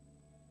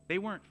 They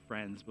weren't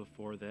friends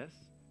before this.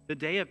 The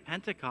day of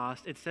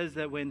Pentecost, it says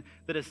that when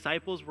the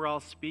disciples were all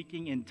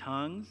speaking in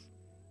tongues,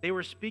 they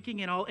were speaking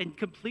in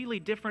completely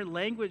different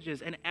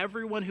languages, and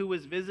everyone who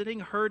was visiting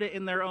heard it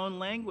in their own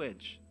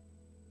language.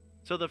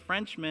 So the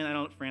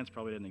Frenchmen, France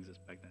probably didn't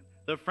exist back then.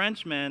 The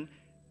Frenchmen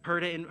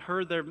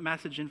heard their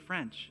message in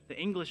French. The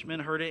Englishmen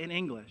heard it in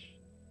English.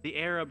 The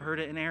Arab heard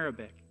it in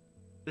Arabic.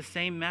 The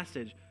same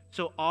message.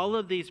 So all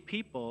of these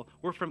people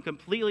were from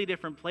completely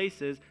different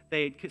places.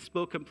 They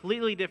spoke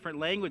completely different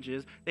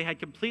languages. They had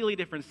completely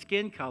different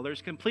skin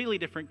colors, completely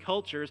different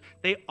cultures.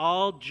 They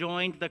all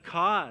joined the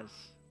cause.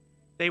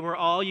 They were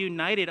all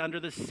united under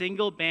the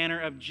single banner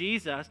of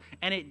Jesus,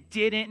 and it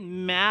didn't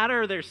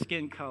matter their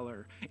skin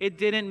color. It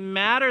didn't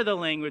matter the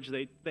language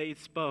they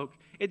spoke.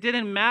 It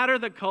didn't matter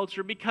the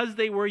culture, because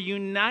they were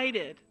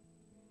united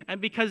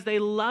and because they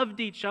loved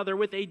each other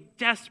with a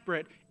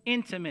desperate,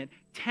 intimate,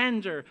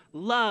 tender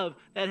love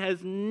that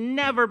has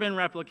never been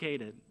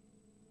replicated.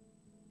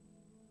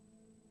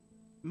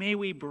 May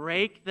we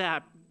break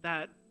that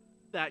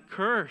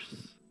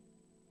curse.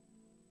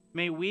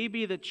 May we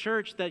be the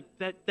church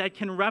that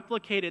can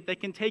replicate it,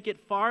 that can take it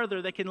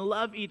farther, that can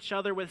love each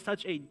other with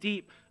such a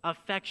deep,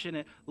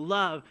 affectionate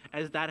love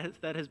as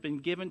that has been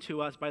given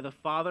to us by the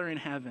Father in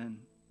heaven.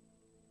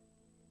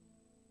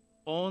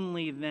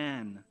 Only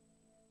then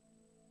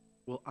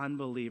will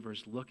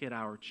unbelievers look at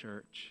our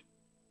church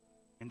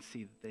and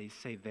see that they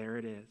say, there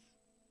it is.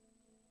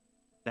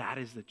 That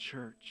is the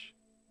church.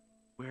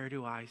 Where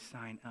do I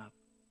sign up?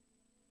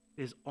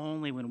 It is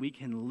only when we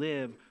can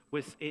live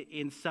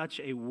in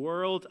such a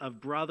world of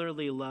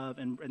brotherly love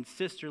and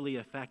sisterly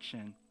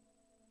affection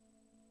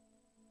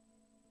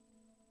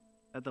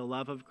that the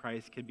love of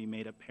Christ can be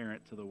made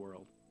apparent to the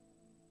world.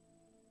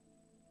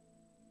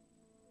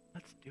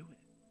 Let's do it.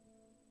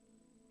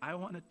 I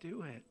want to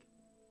do it.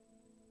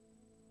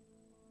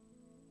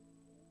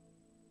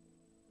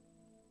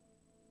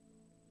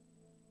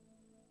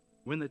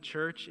 When the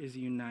church is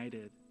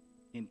united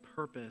in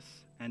purpose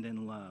and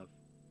in love,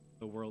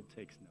 the world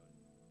takes notice.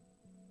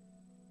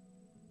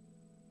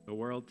 The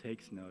world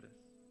takes notice.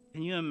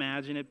 Can you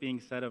imagine it being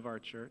said of our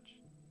church?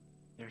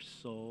 Their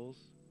souls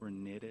were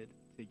knitted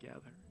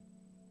together.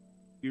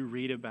 You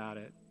read about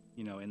it,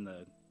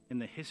 in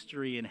the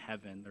history in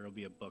heaven, there will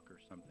be a book or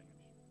something.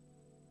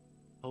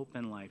 Hope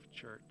and Life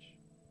Church.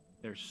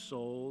 Their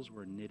souls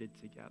were knitted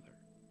together,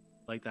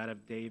 like that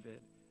of David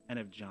and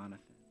of Jonathan,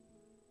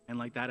 and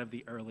like that of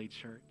the early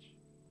church.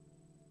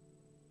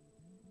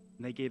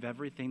 And they gave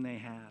everything they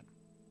had.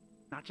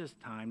 Not just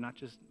time, not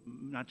just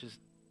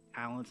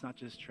talents, not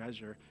just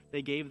treasure.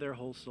 They gave their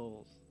whole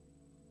souls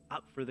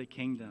up for the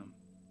kingdom.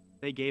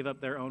 They gave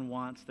up their own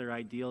wants, their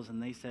ideals,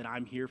 and they said,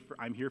 I'm here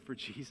for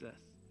Jesus,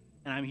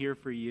 and I'm here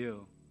for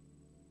you.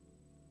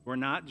 We're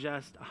not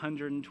just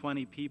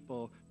 120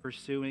 people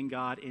pursuing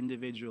God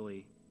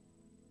individually.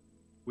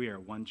 We are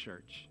one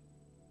church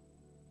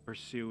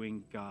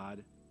pursuing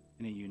God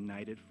in a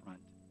united front,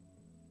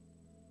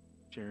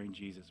 sharing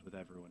Jesus with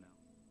everyone else.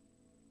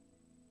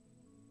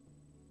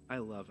 I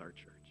love our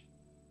church.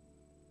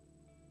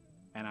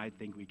 And I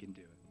think we can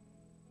do it.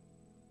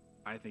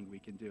 I think we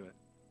can do it.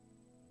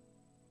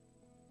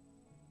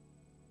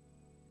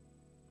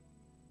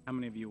 How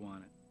many of you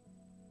want it?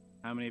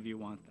 How many of you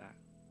want that?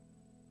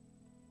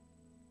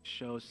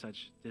 Show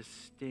such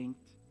distinct,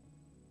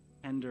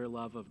 tender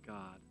love of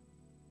God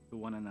to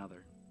one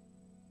another.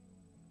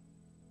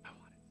 I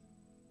want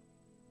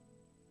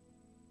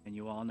it. And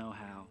you all know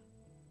how.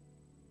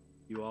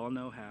 You all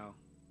know how.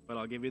 But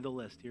I'll give you the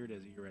list. Here it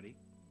is. Are you ready?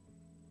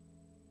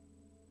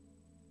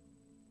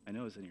 I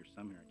know it's in here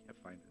somewhere. I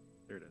can't find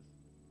it. There it is.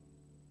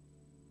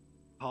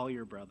 Call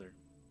your brother.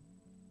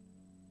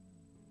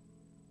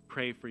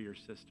 Pray for your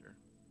sister.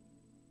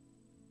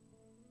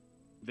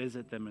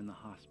 Visit them in the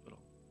hospital.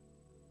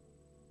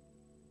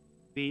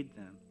 Feed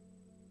them.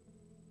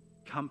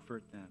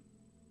 Comfort them.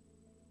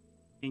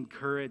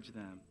 Encourage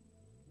them.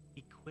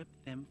 Equip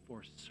them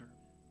for service.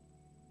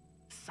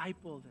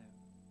 disciple them,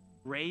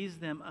 raise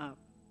them up,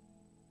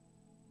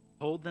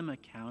 hold them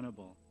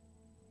accountable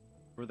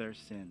for their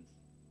sins.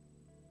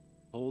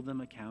 Hold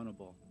them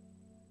accountable.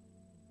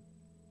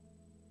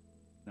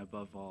 And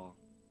above all,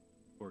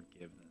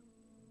 forgive them.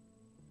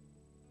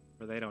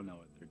 For they don't know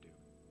what they're doing.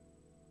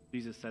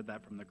 Jesus said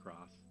that from the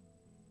cross.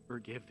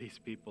 Forgive these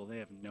people. They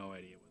have no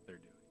idea what they're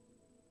doing.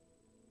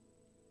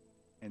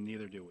 And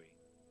neither do we.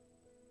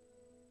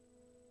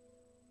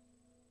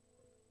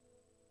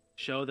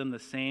 Show them the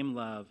same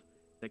love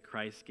that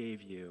Christ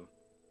gave you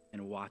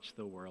and watch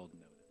the world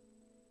notice.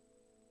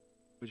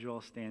 Would you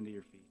all stand to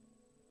your feet?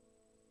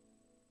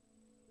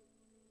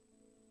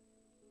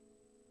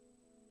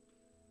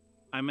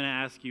 I'm going to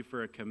ask you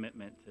for a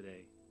commitment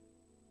today.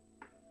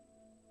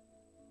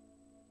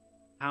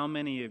 How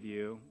many of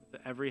you,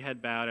 with every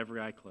head bowed, every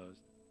eye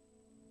closed,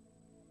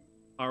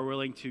 are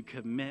willing to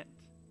commit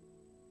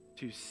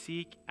to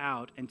seek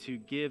out and to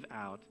give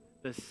out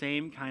the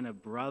same kind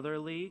of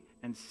brotherly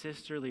and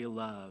sisterly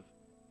love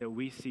that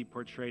we see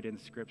portrayed in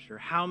Scripture?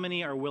 How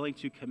many are willing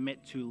to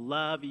commit to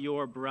love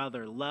your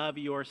brother, love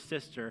your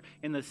sister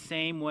in the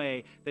same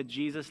way that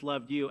Jesus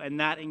loved you? And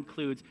that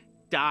includes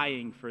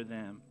dying for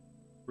them.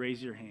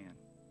 Raise your hand.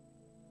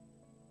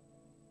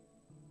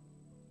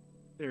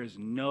 There is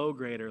no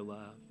greater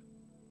love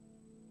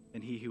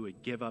than he who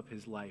would give up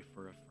his life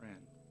for a friend,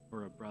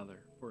 for a brother,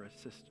 for a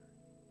sister.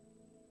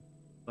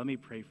 Let me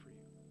pray for you.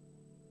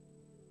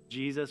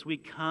 Jesus, we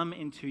come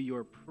into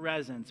your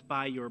presence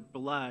by your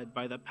blood,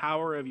 by the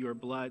power of your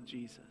blood,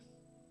 Jesus.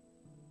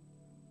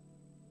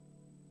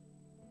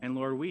 And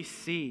Lord, we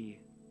see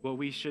what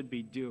we should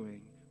be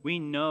doing. We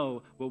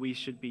know what we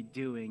should be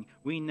doing.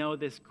 We know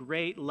this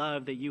great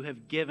love that you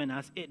have given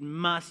us. It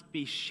must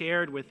be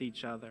shared with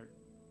each other.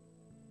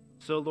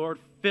 So, Lord,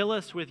 fill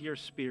us with your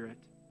Spirit.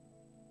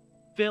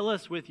 Fill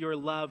us with your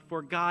love,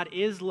 for God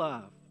is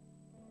love.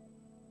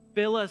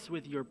 Fill us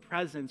with your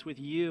presence, with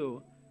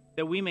you,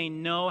 that we may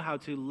know how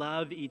to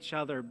love each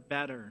other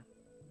better.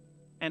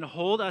 And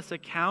hold us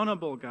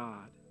accountable,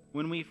 God,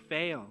 when we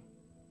fail.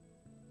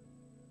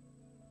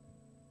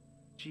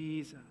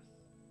 Jesus,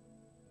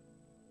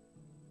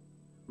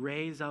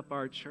 raise up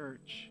our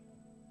church.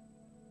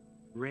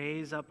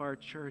 Raise up our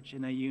church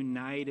in a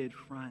united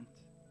front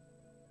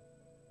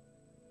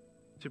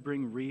to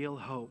bring real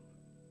hope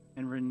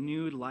and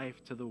renewed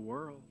life to the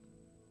world.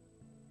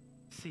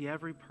 See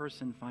every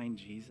person find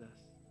Jesus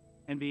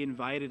and be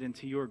invited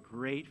into your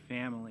great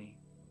family,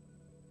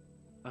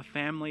 a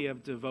family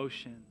of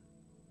devotion,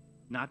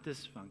 not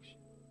dysfunction.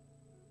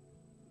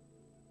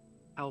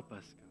 Help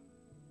us,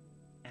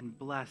 God, and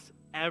bless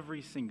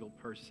every single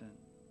person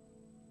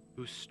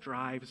who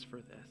strives for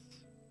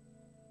this,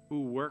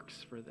 who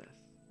works for this,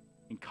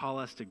 and call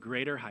us to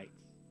greater heights.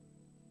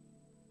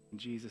 In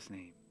Jesus'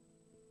 name,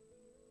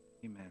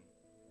 amen.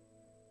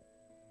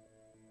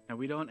 Now,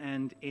 we don't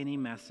end any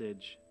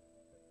message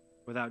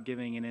without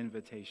giving an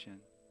invitation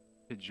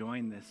to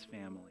join this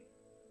family.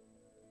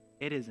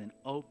 It is an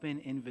open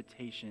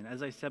invitation.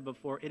 As I said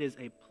before, it is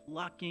a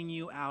plucking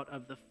you out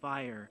of the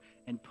fire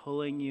and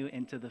pulling you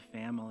into the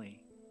family.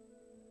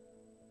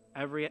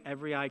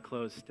 Every eye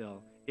closed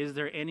still. Is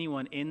there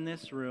anyone in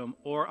this room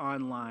or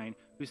online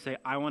who say,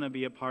 I want to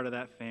be a part of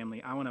that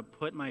family? I want to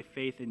put my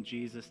faith in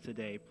Jesus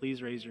today.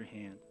 Please raise your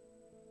hand.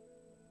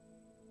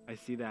 I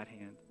see that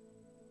hand.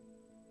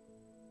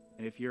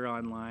 And if you're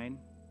online,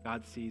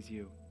 God sees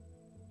you.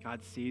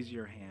 God sees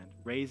your hand.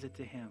 Raise it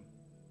to him.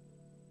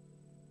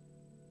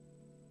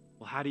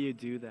 Well, how do you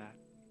do that?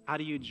 How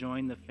do you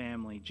join the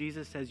family?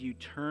 Jesus says you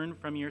turn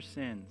from your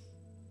sins.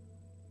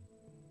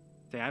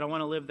 Say, I don't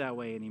want to live that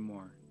way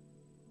anymore.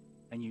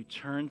 And you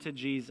turn to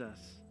Jesus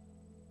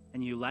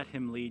and you let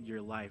him lead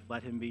your life.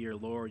 Let him be your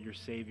Lord, your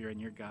Savior,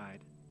 and your guide.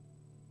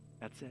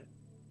 That's it.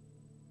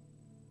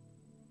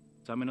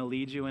 So I'm going to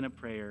lead you in a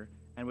prayer,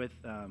 and with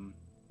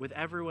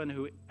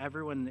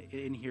everyone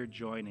in here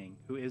joining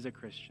who is a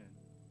Christian,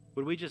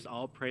 would we just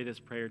all pray this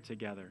prayer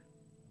together?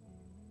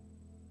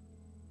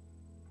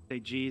 Say,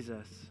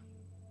 Jesus,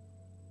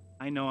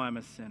 I know I'm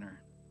a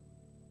sinner.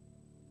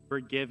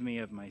 Forgive me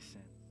of my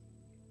sins.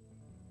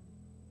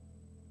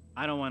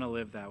 I don't want to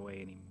live that way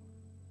anymore.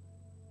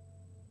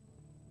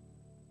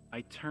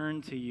 I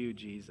turn to you,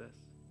 Jesus,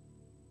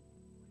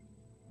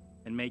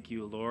 and make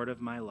you Lord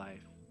of my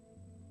life.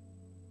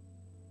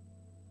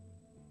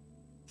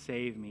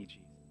 Save me,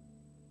 Jesus.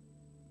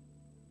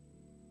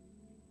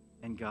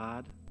 And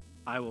God,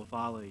 I will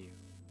follow you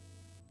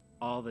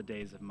all the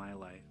days of my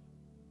life.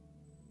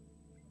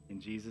 In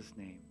Jesus'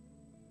 name,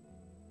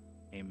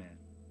 amen.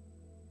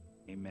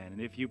 Amen. And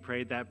if you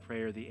prayed that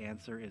prayer, the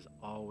answer is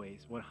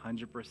always,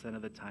 100%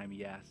 of the time,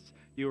 yes.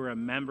 You are a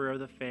member of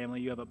the family.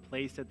 You have a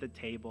place at the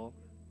table.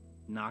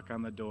 Knock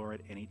on the door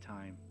at any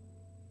time.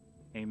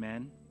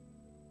 Amen.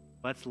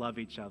 Let's love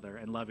each other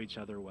and love each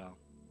other well.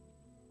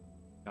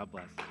 God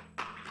bless.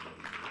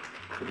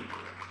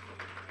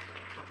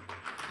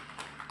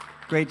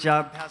 Great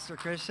job, Pastor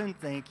Christian.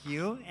 Thank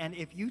you. And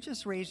if you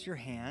just raised your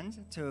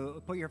hand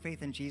to put your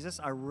faith in Jesus,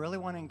 I really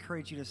want to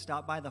encourage you to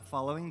stop by the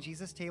Following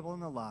Jesus table in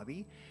the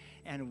lobby.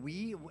 And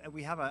we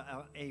have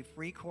a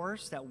free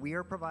course that we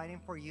are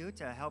providing for you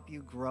to help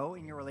you grow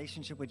in your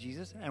relationship with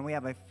Jesus. And we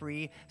have a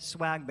free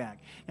swag bag.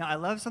 Now, I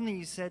love something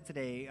you said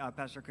today,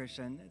 Pastor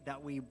Christian,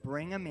 that we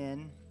bring them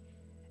in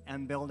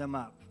and build them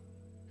up.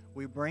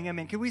 We bring them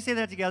in. Can we say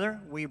that together?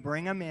 We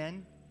bring them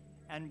in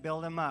and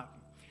build them up.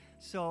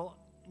 So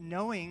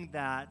knowing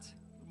that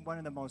one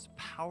of the most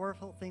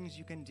powerful things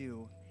you can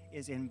do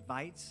is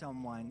invite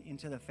someone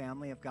into the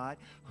family of God.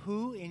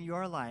 Who in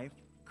your life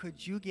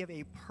could you give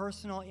a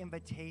personal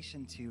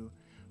invitation to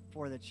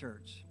for the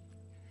church?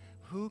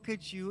 Who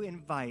could you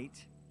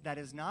invite that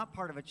is not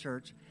part of a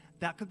church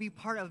that could be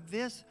part of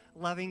this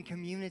loving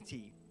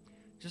community?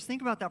 Just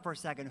think about that for a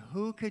second.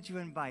 Who could you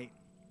invite?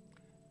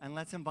 And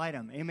let's invite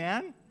them.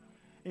 Amen?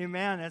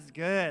 Amen. That's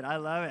good. I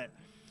love it.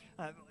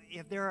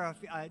 If there are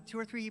 2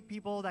 or 3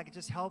 people that could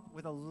just help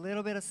with a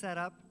little bit of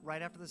setup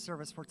right after the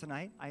service for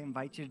tonight, I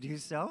invite you to do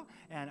so,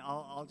 and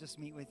I'll just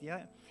meet with you.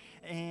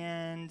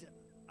 And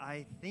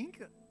I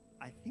think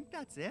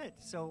that's it.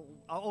 So,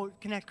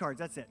 Connect cards,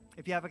 that's it.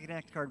 If you have a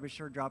Connect card, be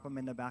sure to drop them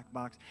in the back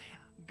box.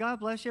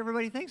 God bless you,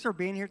 everybody. Thanks for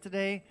being here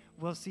today.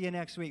 We'll see you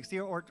next week. See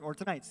you or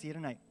tonight. See you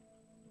tonight.